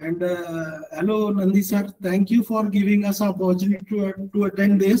 And hello, Nandi sir. Thank you for giving us opportunity to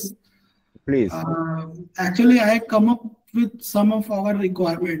attend this. Please. Actually, I come up with some of our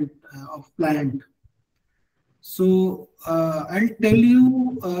requirement of plant. So I'll tell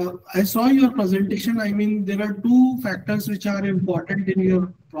you, I saw your presentation. I mean, there are two factors which are important in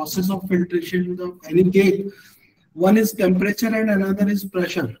your process of filtration of any cake. One is temperature and another is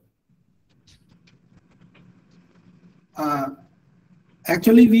pressure.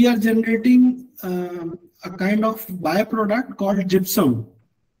 Actually, we are generating a kind of byproduct called gypsum.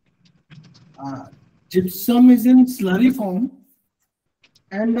 Gypsum is in slurry form,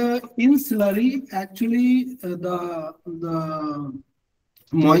 and in slurry, actually, the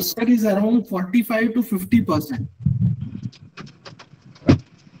moisture is around 45 to 50%.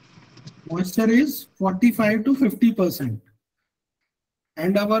 Moisture is 45 to 50%,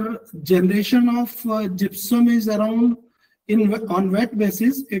 and our generation of gypsum is around, on wet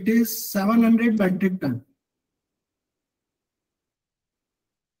basis, it is 700 metric ton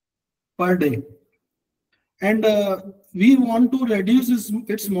per day. And we want to reduce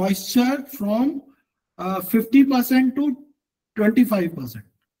its moisture from 50% to 25%.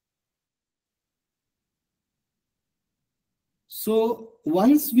 So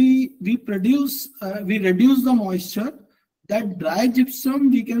once we reduce the moisture, that dry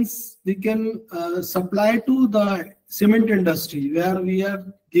gypsum we can supply to the cement industry where we are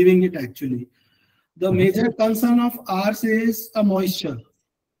giving it actually. The major concern of ours is a moisture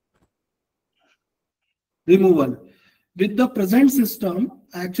removal. With the present system,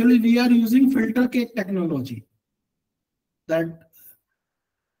 actually we are using filter cake technology, that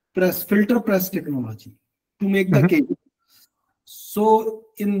filter press technology to make the cake. So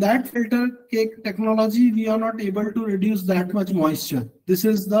in that filter cake technology, we are not able to reduce that much moisture. This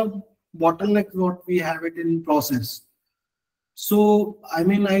is the bottleneck what we have it in process. So I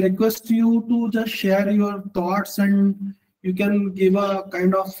mean, I request you to just share your thoughts, and you can give a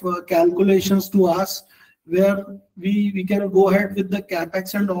kind of calculations to us where we can go ahead with the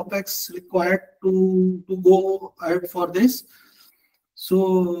capex and opex required to go ahead for this.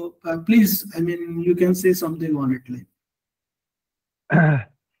 So please, I mean, you can say something on it. Like.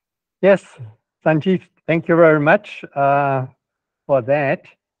 Yes, Sanjeev, thank you very much for that.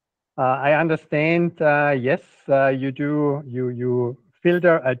 I understand, yes, you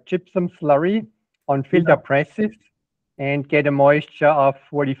filter a gypsum slurry on filter presses and get a moisture of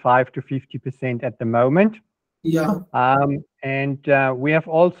 45 to 50% at the moment. Yeah. And we have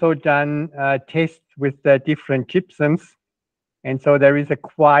also done tests with the different gypsums, And so there is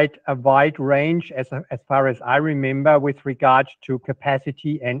quite a wide range as far as I remember with regard to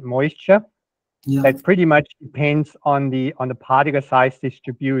capacity and moisture. Yeah. That pretty much depends on the particle size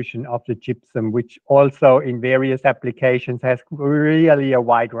distribution of the gypsum, which also in various applications has really a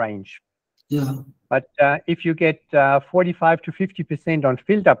wide range. Yeah. But if you get 45 to 50% on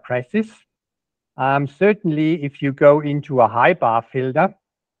filter presses, certainly if you go into a high bar filter,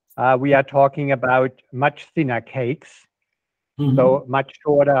 we are talking about much thinner cakes. So much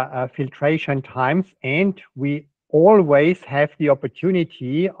shorter filtration times, and we always have the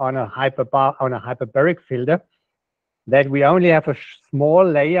opportunity on a hyperbaric filter that we only have a small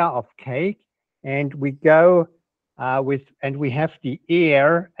layer of cake, and we go we have the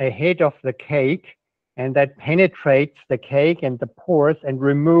air ahead of the cake, and that penetrates the cake and the pores and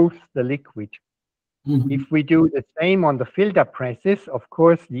removes the liquid. If we do the same on the filter presses, of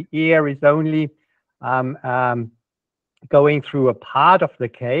course, the air is only going through a part of the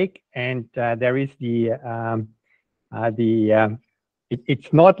cake, and there is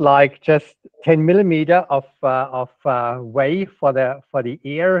it's not like just 10 millimeter of way for the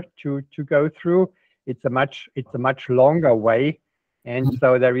air to go through. It's a much longer way, and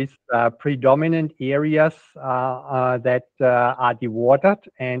so there is predominant areas that are dewatered,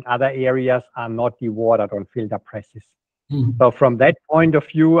 and other areas are not dewatered on filter presses. So from that point of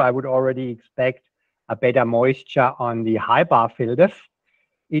view, I would already expect a better moisture on the high bar filters.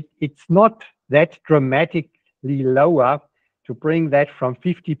 It's not that dramatically lower to bring that from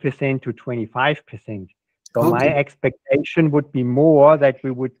 50% to 25%. So my expectation would be more that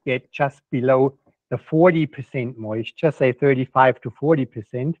we would get just below the 40% moisture, say 35 to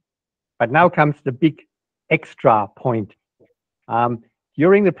 40%. But now comes the big extra point.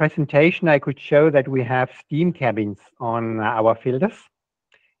 During the presentation, I could show that we have steam cabins on our filters.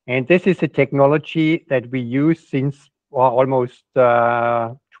 And this is a technology that we use since almost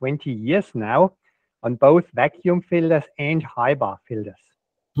 20 years now on both vacuum filters and high bar filters.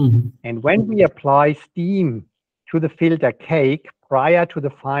 And when we apply steam to the filter cake prior to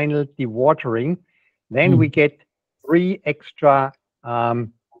the final dewatering, then we get 3 extra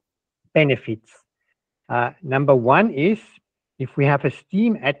benefits. Number one is if we have a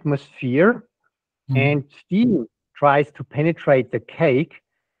steam atmosphere and steam tries to penetrate the cake,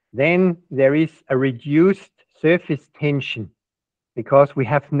 then there is a reduced surface tension because we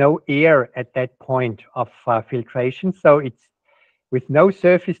have no air at that point of filtration. So it's with no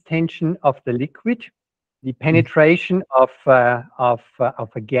surface tension of the liquid, the penetration of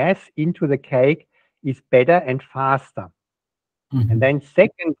a gas into the cake is better and faster. And then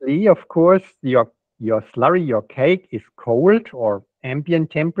secondly, of course, your slurry, your cake is cold or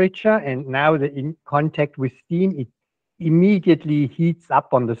ambient temperature, and now in contact with steam, it immediately heats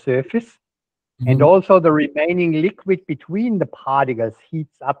up on the surface. And also the remaining liquid between the particles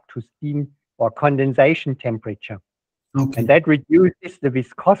heats up to steam or condensation temperature. And that reduces the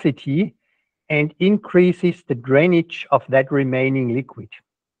viscosity and increases the drainage of that remaining liquid.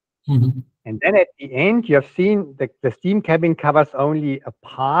 And then at the end, you have seen the steam cabin covers only a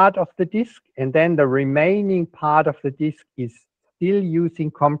part of the disc, and then the remaining part of the disc is still using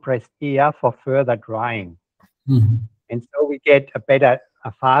compressed air for further drying. And so we get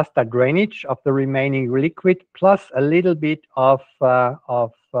a faster drainage of the remaining liquid, plus a little bit of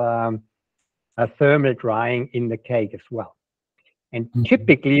a thermal drying in the cake as well. And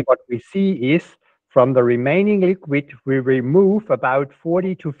typically what we see is from the remaining liquid, we remove about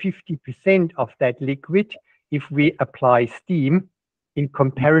 40 to 50% of that liquid if we apply steam in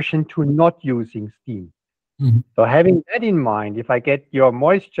comparison to not using steam. So having that in mind, if I get your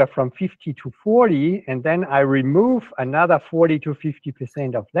moisture from 50 to 40, and then I remove another 40 to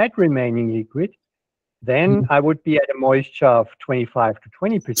 50% of that remaining liquid, then I would be at a moisture of 25 to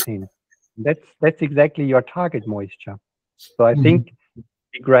 20%. That's exactly your target moisture. So I think it'd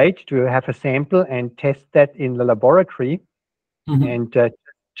be great to have a sample and test that in the laboratory and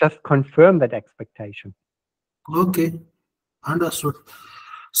just confirm that expectation. Okay, understood.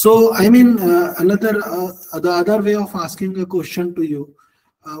 So, I mean, the other way of asking a question to you,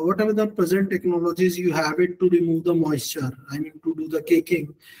 whatever the present technologies you have it to remove the moisture, I mean, to do the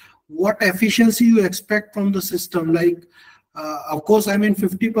caking, what efficiency you expect from the system? Like, of course, I mean,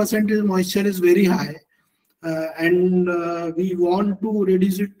 50% moisture is very high, and we want to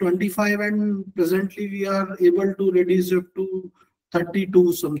reduce it 25, and presently we are able to reduce it to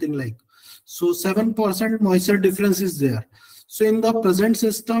 32, something like. So 7% moisture difference is there. So in the present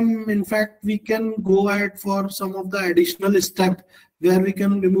system, in fact, we can go ahead for some of the additional step where we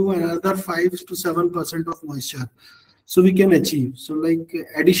can remove another 5 to 7% of moisture. So we can achieve. So like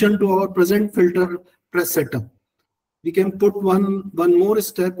addition to our present filter press setup. we can put one more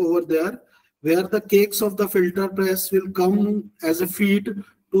step over there, where the cakes of the filter press will come as a feed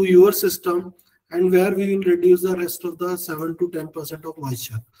to your system, and where we will reduce the rest of the 7 to 10% of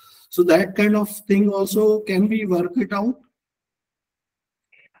moisture. So that kind of thing also, can we work it out?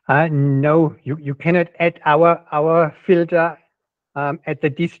 No, you cannot add our filter at the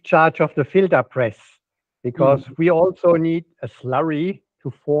discharge of the filter press, because we also need a slurry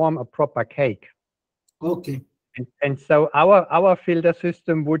to form a proper cake. Okay. And so our filter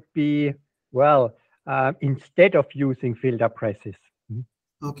system would be, well, instead of using filter presses.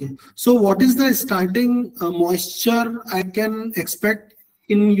 Okay. So what is the starting moisture I can expect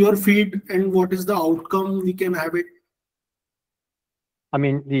in your feed, and what is the outcome we can have it? I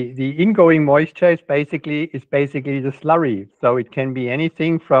mean, the ingoing moisture is basically the slurry. So it can be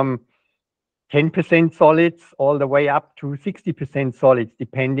anything from 10% solids all the way up to 60% solids,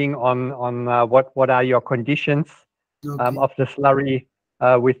 depending on what are your conditions of the slurry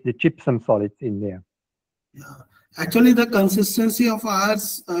with the gypsum solids in there. Yeah. Actually, the consistency of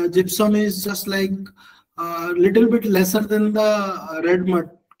ours gypsum is just like a little bit lesser than the red mud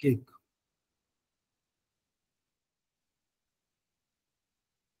cake.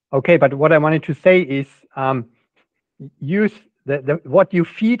 Okay, but what I wanted to say is use what you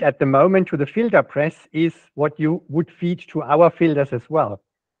feed at the moment to the filter press is what you would feed to our filters as well.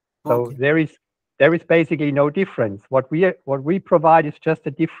 So Okay. there is basically no difference. What we provide is just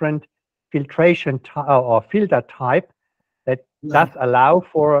a different filtration or filter type that does allow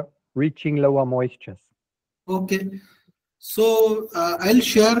for reaching lower moistures. Okay. So I'll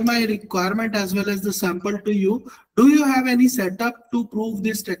share my requirement as well as the sample to you. Do you have any setup to prove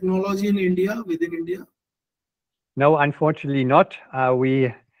this technology in India, within India? No, unfortunately not.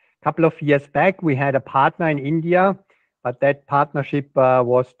 A couple of years back, we had a partner in India, but that partnership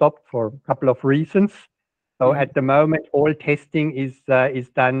was stopped for a couple of reasons. So at the moment, all testing is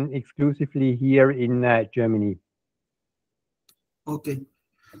done exclusively here in Germany. Okay.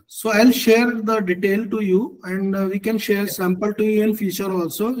 So I'll share the detail to you, and we can share sample to you in future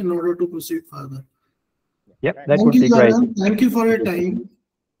also in order to proceed further. Yep, that would be great. Thank you for your time.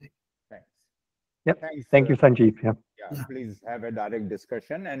 Thanks. Yep. Thanks, Thank you, Sanjeev. Yeah, please have a direct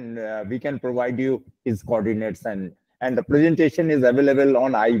discussion, and we can provide you his coordinates, and the presentation is available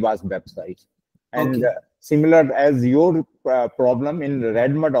on IBAAS website. And similar as your problem in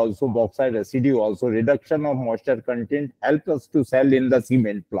red mud, also bauxite residue, also reduction of moisture content helps us to sell in the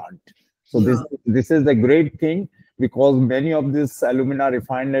cement plant. So this is a great thing, because many of this alumina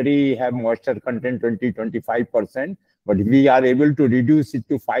refinery have moisture content 20-25%, but if we are able to reduce it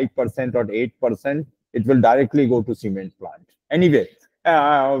to 5% or 8%, it will directly go to cement plant. Anyway,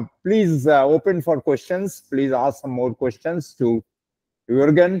 please open for questions. Please ask some more questions to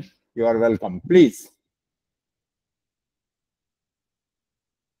Jurgen. You are welcome. Please.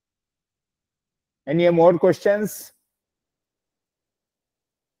 Any more questions?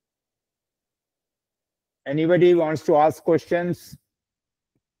 Anybody wants to ask questions?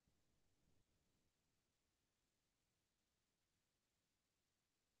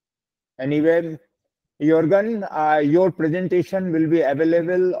 Anyway, Jurgen, your presentation will be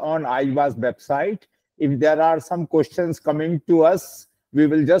available on IBAAS website. If there are some questions coming to us, we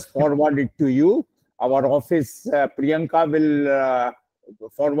will just forward it to you. Our office, Priyanka, will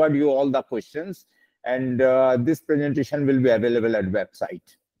forward you all the questions, and this presentation will be available at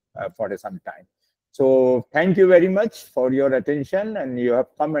website for some time. So thank you very much for your attention, and you have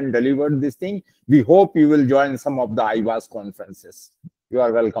come and delivered this thing. We hope you will join some of the IBAAS conferences. You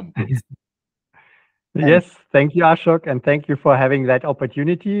are welcome, please. Yes, thank you, Ashok, and thank you for having that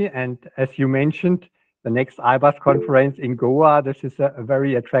opportunity. And as you mentioned, the next IBAAS conference in Goa, this is a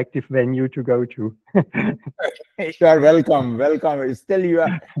very attractive venue to go to. You are welcome. Welcome. Still, you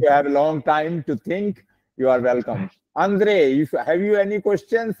have a long time to think. You are welcome. Andre, have you any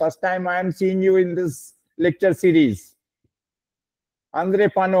questions? First time I am seeing you in this lecture series. Andre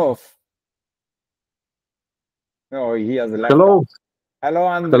Panov. No, he has left. Hello. Hello,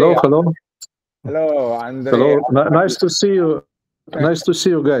 Andre. Hello. Hello, Andre. Hello. Nice to see you. Nice to see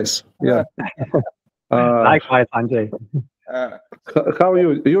you guys. Yeah. Likewise, Andre. How are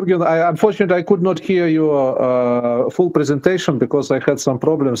you, Jurgen? Unfortunately, I could not hear your full presentation because I had some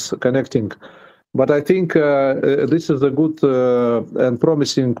problems connecting. But I think this is a good and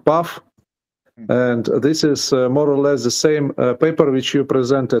promising path. And this is more or less the same paper which you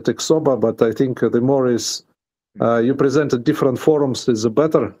present at Exoba, but I think the more is you present at different forums is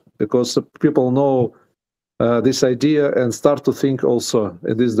better, because people know this idea and start to think also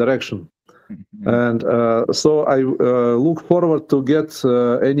in this direction. And so I look forward to get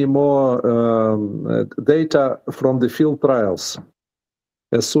any more data from the field trials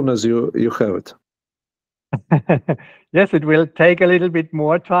as soon as you have it. Yes, it will take a little bit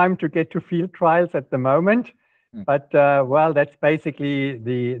more time to get to field trials at the moment, but well, that's basically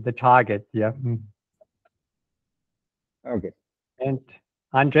the target. Yeah. Okay. And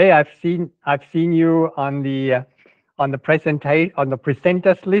Andre, I've seen you on the presentation, on the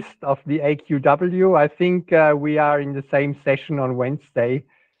presenters list of the AQW. I think we are in the same session on Wednesday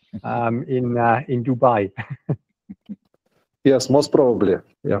in Dubai. Yes, most probably.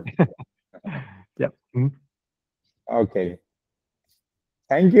 Yeah. Yeah. Okay.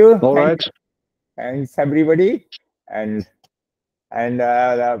 Thank you. All right. Thanks, everybody. And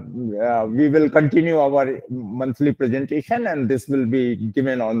we will continue our monthly presentation, and this will be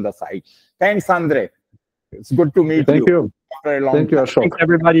given on the site. Thanks, Andre. It's good to meet you. Thank you. After a long Thank you, time. Ashok. Thanks,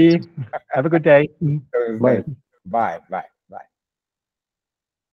 everybody. Have a good day. Bye. Bye. Bye.